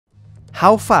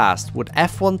How fast would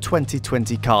F1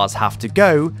 2020 cars have to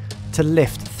go to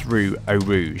lift through Eau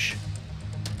Rouge?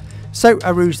 So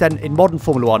Eau Rouge then in modern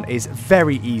Formula 1 is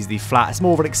very easily flat. It's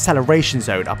more of an acceleration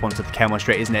zone up onto the Kelman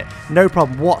straight, isn't it? No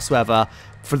problem whatsoever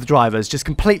for the drivers, just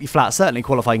completely flat, certainly in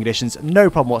qualifying conditions, no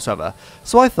problem whatsoever.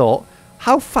 So I thought,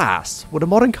 how fast would a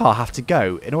modern car have to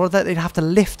go in order that they'd have to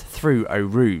lift through Eau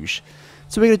Rouge?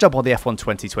 So we're going to jump on the F1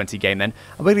 2020 game then,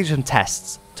 and we're going to do some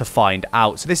tests to find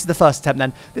out. So this is the first attempt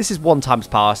then. This is 1 times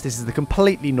power. So this is the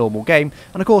completely normal game.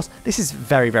 And of course, this is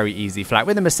very, very easy flat.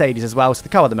 We're in the Mercedes as well, so the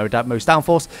car with the most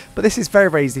downforce. But this is very,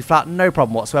 very easy flat. No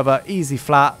problem whatsoever. Easy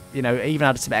flat. You know, even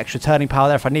added some extra turning power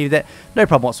there if I needed it. No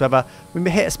problem whatsoever. We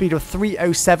hit a speed of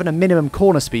 307, a minimum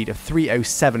corner speed of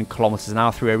 307 kilometers an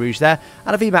hour through Eau Rouge there.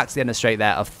 And a VMAX at the end of the straight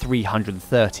there of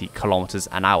 330 kilometers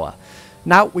an hour.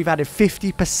 Now, we've added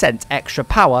 50% extra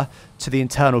power to the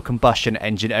internal combustion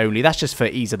engine only. That's just for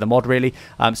ease of the mod, really.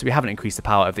 So we haven't increased the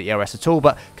power of the ERS at all.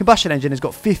 But combustion engine has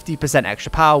got 50%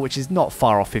 extra power, which is not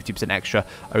far off 50% extra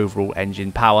overall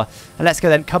engine power. And let's go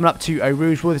then, coming up to Eau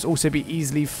Rouge. Will this also be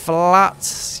easily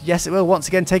flat? Yes, it will. Once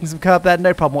again, taking some curb there,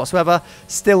 no problem whatsoever.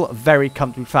 Still very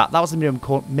comfortably flat. That was the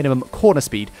minimum corner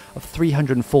speed of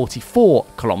 344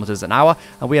 kilometers an hour.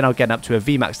 And we are now getting up to a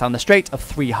VMAX down the straight of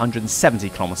 370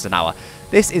 kilometers an hour.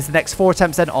 This is the next 4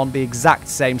 attempts then on the exact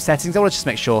same settings. I want to just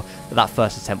make sure that that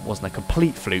first attempt wasn't a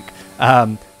complete fluke.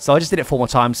 So I just did it 4 more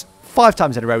times. 5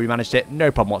 times in a row we managed it. No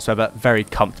problem whatsoever. Very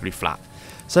comfortably flat.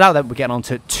 So now then we're getting on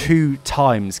to 2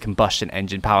 times combustion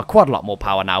engine power. Quite a lot more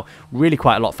power now. Really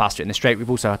quite a lot faster in the straight. We've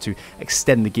also had to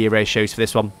extend the gear ratios for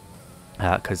this one,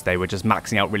 because they were just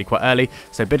maxing out really quite early.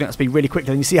 So building up speed really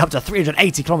quickly. And you see up to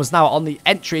 380 kilometers an hour on the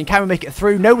entry. And can we make it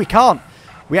through? No, we can't.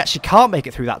 We actually can't make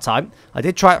it through that time. I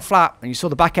did try it flat, and you saw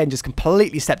the back end just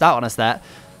completely stepped out on us there.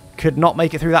 Could not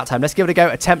make it through that time. Let's give it a go.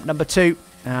 Attempt number 2.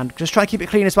 And just try to keep it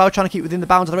clean as well. Trying to keep within the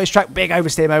bounds of the racetrack. Big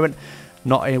oversteer moment.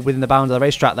 Not within the bounds of the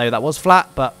racetrack, though. That was flat,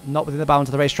 but not within the bounds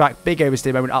of the racetrack. Big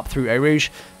oversteer moment up through Eau Rouge.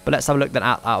 But let's have a look then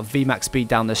at our VMAX speed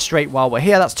down the straight while we're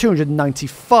here. That's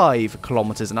 295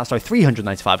 kilometers, and that's, sorry,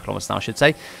 395 kilometers now, I should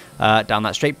say, down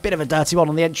that straight. Bit of a dirty one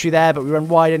on the entry there, but we run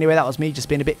wide anyway. That was me just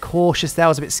being a bit cautious there. I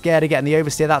was a bit scared of getting the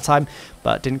oversteer that time,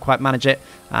 but didn't quite manage it.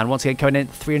 And once again, coming in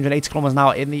 380 kilometers an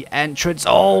hour in the entrance.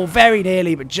 Oh, very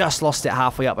nearly, but just lost it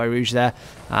halfway up Eau Rouge there.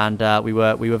 And we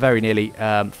were very nearly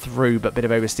through, but a bit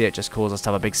of oversteer just caused us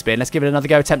to have a big spin. Let's give it another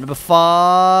go. Attempt number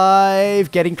 5.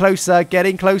 Getting closer,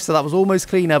 getting closer. That was almost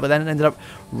cleaner, but then ended up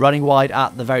running wide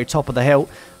at the very top of the hill.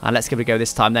 And let's give it a go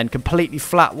this time then. Completely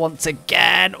flat once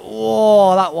again.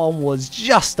 Oh, that one was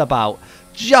just about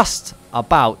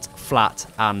flat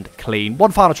and clean.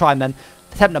 One final try and then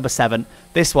attempt number 7.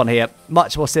 This one here,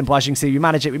 much more simple. As you can see, we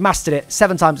managed it. We mastered it.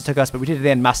 7 times it took us, but we did at the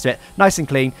end master it. Nice and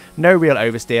clean. No real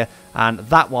oversteer. And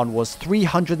that one was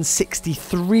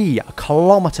 363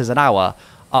 kilometers an hour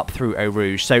up through Eau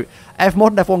Rouge. So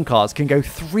modern F1 cars can go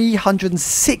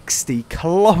 360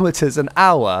 kilometers an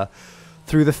hour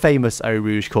through the famous Eau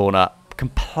Rouge corner,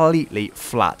 completely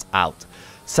flat out.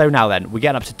 So now then, we're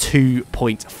getting up to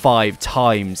 2.5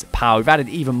 times power. We've added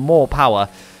even more power,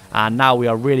 and now we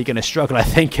are really going to struggle, I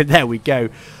think. And there we go.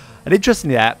 And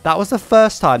interestingly there, that was the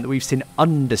first time that we've seen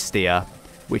understeer,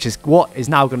 which is what is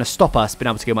now going to stop us being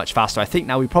able to go much faster. I think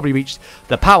now we've probably reached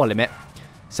the power limit,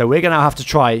 so we're going to have to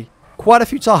try quite a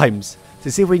few times to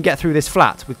see if we can get through this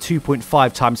flat with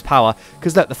 2.5 times power.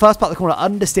 Because look, the first part of the corner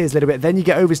understeers a little bit, then you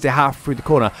get oversteer half through the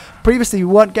corner. Previously,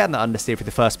 we weren't getting that understeer for the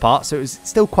first part, so it was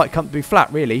still quite comfortably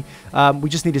flat, really. We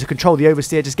just needed to control the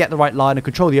oversteer, just get the right line and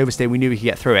control the oversteer, and we knew we could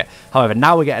get through it. However,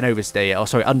 now we're getting oversteer, or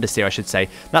sorry, understeer, I should say.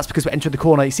 That's because we're entering the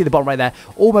corner. You see the bottom right there,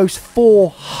 almost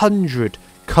 400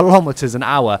 kilometers an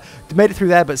hour. We made it through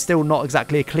there, but still not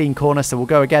exactly a clean corner, so we'll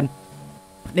go again.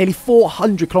 Nearly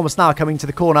 400 kilometers an hour coming to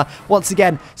the corner. Once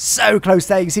again, so close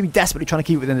there. You can see me desperately trying to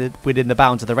keep it within the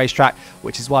bounds of the racetrack,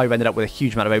 which is why we've ended up with a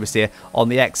huge amount of oversteer on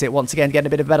the exit. Once again, getting a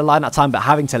bit of a better line that time, but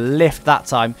having to lift that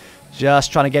time.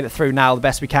 Just trying to get it through now the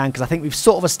best we can, because I think we've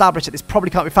sort of established that this probably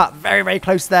can't be flat. Very, very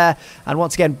close there. And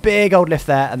once again, big old lift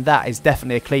there, and that is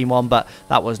definitely a clean one, but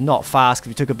that was not fast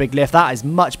because we took a big lift. That is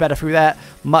much better through there.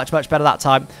 Much, much better that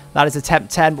time. That is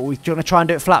attempt 10, but we're going to try and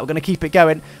do it flat. We're going to keep it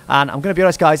going. And I'm going to be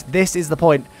honest, guys, this is the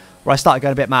point where I started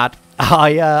going a bit mad.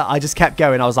 I just kept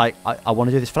going. I was like, I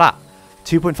want to do this flat.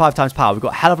 2.5 times power. We've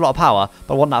got a hell of a lot of power,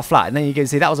 but I want that flat. And then you can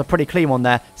see that was a pretty clean one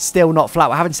there. Still not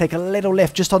flat. We're having to take a little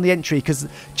lift just on the entry, because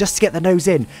just to get the nose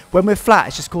in. When we're flat,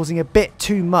 it's just causing a bit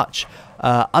too much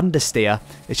understeer.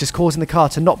 It's just causing the car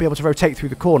to not be able to rotate through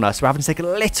the corner. So we're having to take a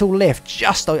little lift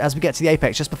just as we get to the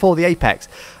apex, just before the apex,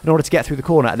 in order to get through the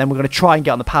corner. And then we're going to try and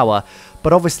get on the power.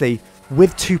 But obviously,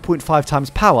 with 2.5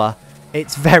 times power,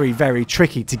 it's very, very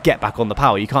tricky to get back on the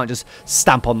power. You can't just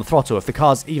stamp on the throttle. If the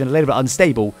car's even a little bit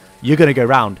unstable, you're going to go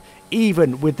round.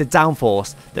 Even with the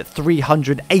downforce that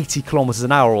 380 kilometers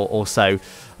an hour or so,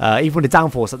 even with the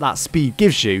downforce that speed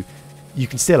gives you, you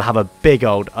can still have a big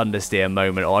old understeer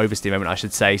moment, or oversteer moment, I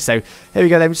should say. So here we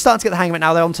go then. We're starting to get the hang of it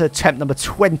now. They're on to attempt number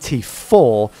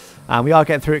 24. And we are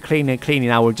getting through it cleanly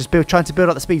now. We're just trying to build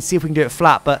up the speed, see if we can do it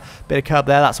flat, but a bit of curb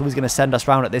there. That's always going to send us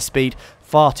round at this speed.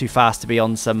 Far too fast to be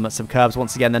on some curbs.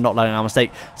 Once again, they're not learning our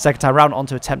mistake. Second time round,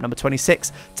 onto attempt number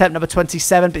 26. Attempt number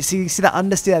 27. But you see that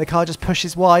understeer there? The car just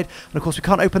pushes wide. And of course, we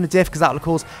can't open the diff because that will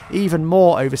cause even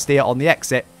more oversteer on the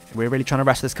exit. We're really trying to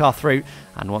wrestle this car through.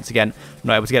 And once again,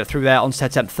 not able to get it through there. On to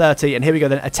attempt 30. And here we go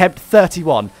then. Attempt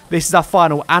 31. This is our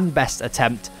final and best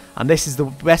attempt. And this is the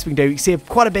best we can do. You see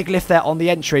quite a big lift there on the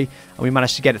entry. And we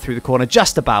managed to get it through the corner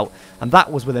just about. And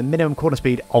that was with a minimum corner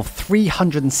speed of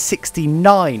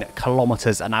 369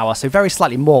 kilometers an hour. So very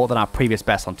slightly more than our previous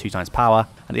best on 2 times power.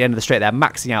 At the end of the straight there,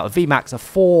 maxing out a VMAX of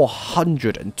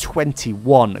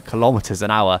 421 kilometers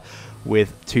an hour,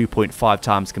 with 2.5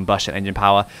 times combustion engine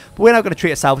power. But we're now going to treat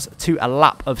ourselves to a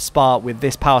lap of Spa with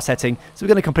this power setting. So we're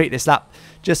going to complete this lap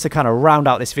just to kind of round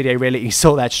out this video, really. You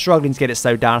saw that struggling to get it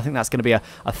slowed down. I think that's going to be a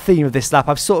theme of this lap.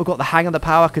 I've sort of got the hang of the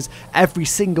power because every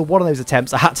single one of those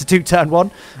attempts I had to do turn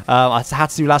 1. I had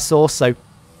to do last source, so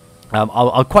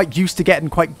I'm quite used to getting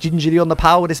quite gingerly on the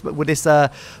power with this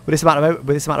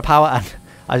amount of power. And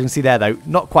as you can see there, though,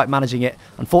 not quite managing it,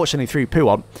 unfortunately, through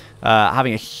Pouon,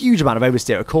 having a huge amount of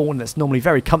oversteer, a corner that's normally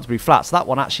very comfortably flat. So that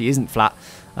one actually isn't flat.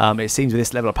 It seems with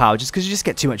this level of power, just because you just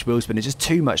get too much wheel spin. It's just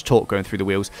too much torque going through the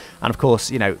wheels. And of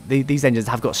course, you know, these engines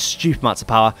have got stupid amounts of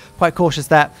power. Quite cautious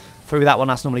there. Through that one,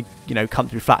 that's normally, you know,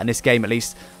 comfortably flat in this game at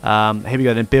least. Here we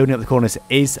go then, building up the corners.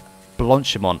 Is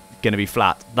Blanchimont going to be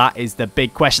flat? That is the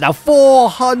big question. Now,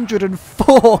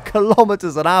 404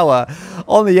 kilometers an hour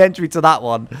on the entry to that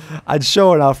one. And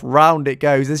sure enough, round it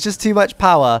goes. There's just too much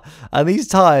power. And these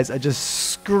tyres are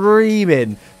just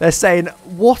screaming. They're saying,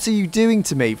 what are you doing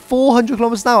to me? 400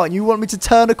 kilometers an hour and you want me to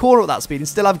turn a corner at that speed and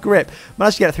still have grip?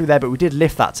 Managed to get it through there, but we did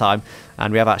lift that time.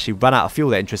 And we have actually run out of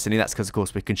fuel there, interestingly. That's because, of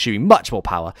course, we're consuming much more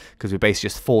power because we're basically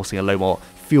just forcing a load more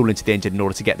fuel into the engine in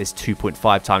order to get this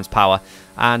 2.5 times power.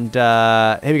 And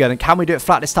here we go. Then can we do it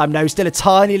flat this time? No, still a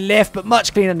tiny lift, but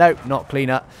much cleaner. No, not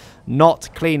cleaner. Not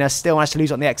cleaner. Still managed to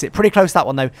lose on the exit. Pretty close that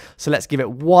one, though. So let's give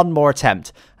it one more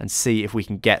attempt and see if we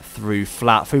can get through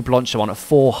flat. Through Blanchimont at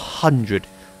 400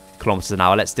 kilometers an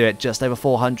hour. Let's do it. Just over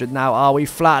 400 now. Are we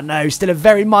flat? No, still a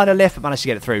very minor lift, but managed to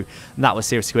get it through. And that was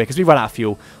seriously quick because we run out of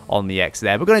fuel on the exit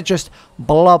there. We're going to just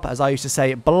blub, as I used to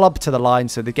say, blub to the line.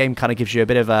 So the game kind of gives you a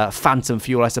bit of a phantom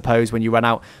fuel, I suppose, when you run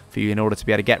out for you in order to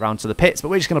be able to get round to the pits. But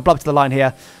we're just going to blub to the line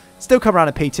here. Still come around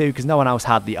at P2 because no one else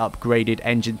had the upgraded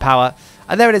engine power.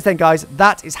 And there it is then, guys.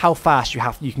 That is how fast you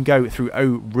can go through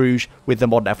Eau Rouge with the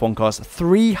modern F1 cars.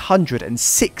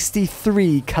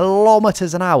 363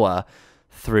 kilometers an hour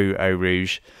through Eau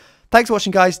Rouge. Thanks for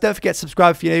watching, guys. Don't forget to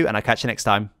subscribe if you're new, and I'll catch you next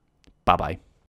time. Bye-bye.